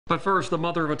But first, the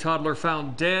mother of a toddler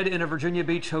found dead in a Virginia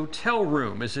Beach hotel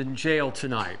room is in jail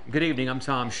tonight. Good evening, I'm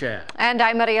Tom Shad. And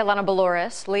I'm Maria Elena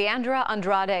Boloris. Leandra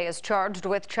Andrade is charged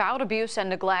with child abuse and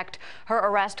neglect. Her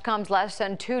arrest comes less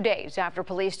than 2 days after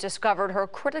police discovered her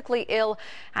critically ill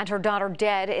and her daughter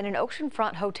dead in an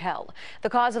oceanfront hotel. The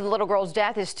cause of the little girl's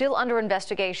death is still under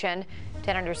investigation.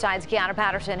 10 on your side's Kiahnna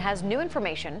Patterson has new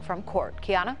information from court.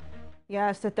 Kiahnna?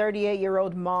 Yes, the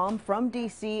 38-year-old mom from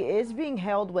D.C. is being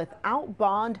held without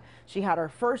bond. She had her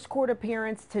first court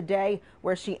appearance today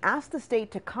where she asked the state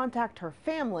to contact her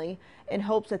family in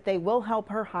hopes that they will help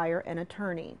her hire an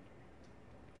attorney.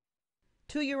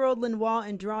 2-year-old Lenoir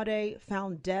Andrade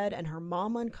found dead and her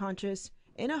mom unconscious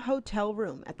in a hotel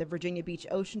room at the Virginia Beach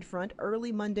oceanfront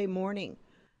early Monday morning.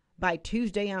 By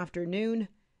Tuesday afternoon,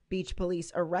 Beach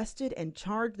police arrested and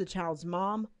charged the child's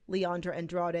mom, Leandra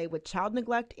Andrade, with child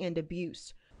neglect and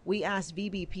abuse. We asked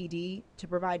WAVY PD to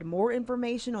provide more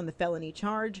information on the felony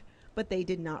charge, but they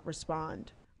did not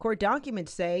respond. Court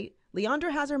documents say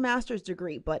Leandra has her master's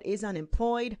degree but is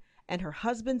unemployed and her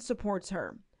husband supports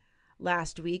her.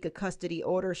 Last week, a custody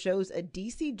order shows a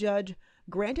D.C. judge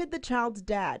granted the child's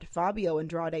dad, Fabio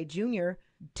Andrade Jr.,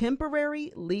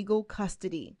 temporary legal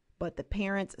custody, but the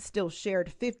parents still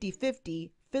shared 50-50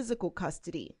 physical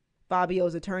custody.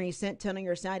 Fabio's attorney sent 10 on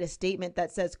your side a statement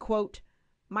that says, quote,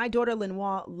 "My daughter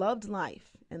Lenoir loved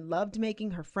life and loved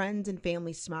making her friends and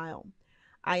family smile.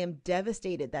 I am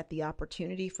devastated that the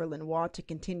opportunity for Lenoir to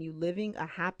continue living a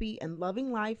happy and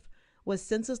loving life was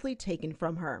senselessly taken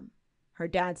from her." Her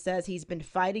dad says he's been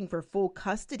fighting for full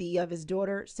custody of his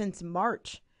daughter since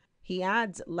March. He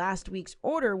adds last week's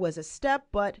order was a step,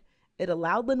 but it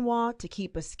allowed Lenoir to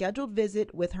keep a scheduled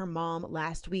visit with her mom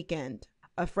last weekend.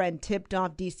 A friend tipped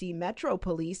off D.C. Metro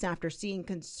Police after seeing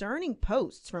concerning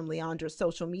posts from Leandra's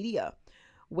social media.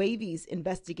 WAVY's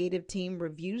investigative team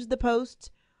reviews the posts.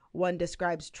 One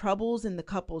describes troubles in the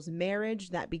couple's marriage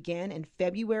that began in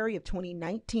February of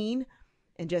 2019.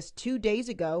 And just 2 days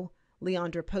ago,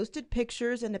 Leandra posted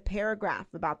pictures and a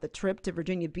paragraph about the trip to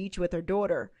Virginia Beach with her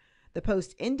daughter. The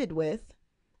post ended with,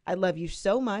 "I love you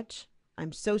so much.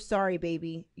 I'm so sorry,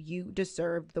 baby. You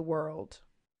deserved the world."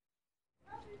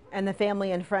 And the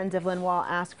family and friends of Lenoir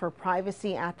ask for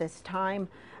privacy at this time.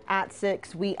 At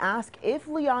 6, we ask if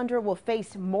Leandra will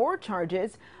face more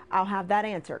charges. I'll have that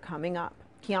answer coming up.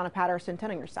 Kiahnna Patterson, 10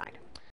 on your side.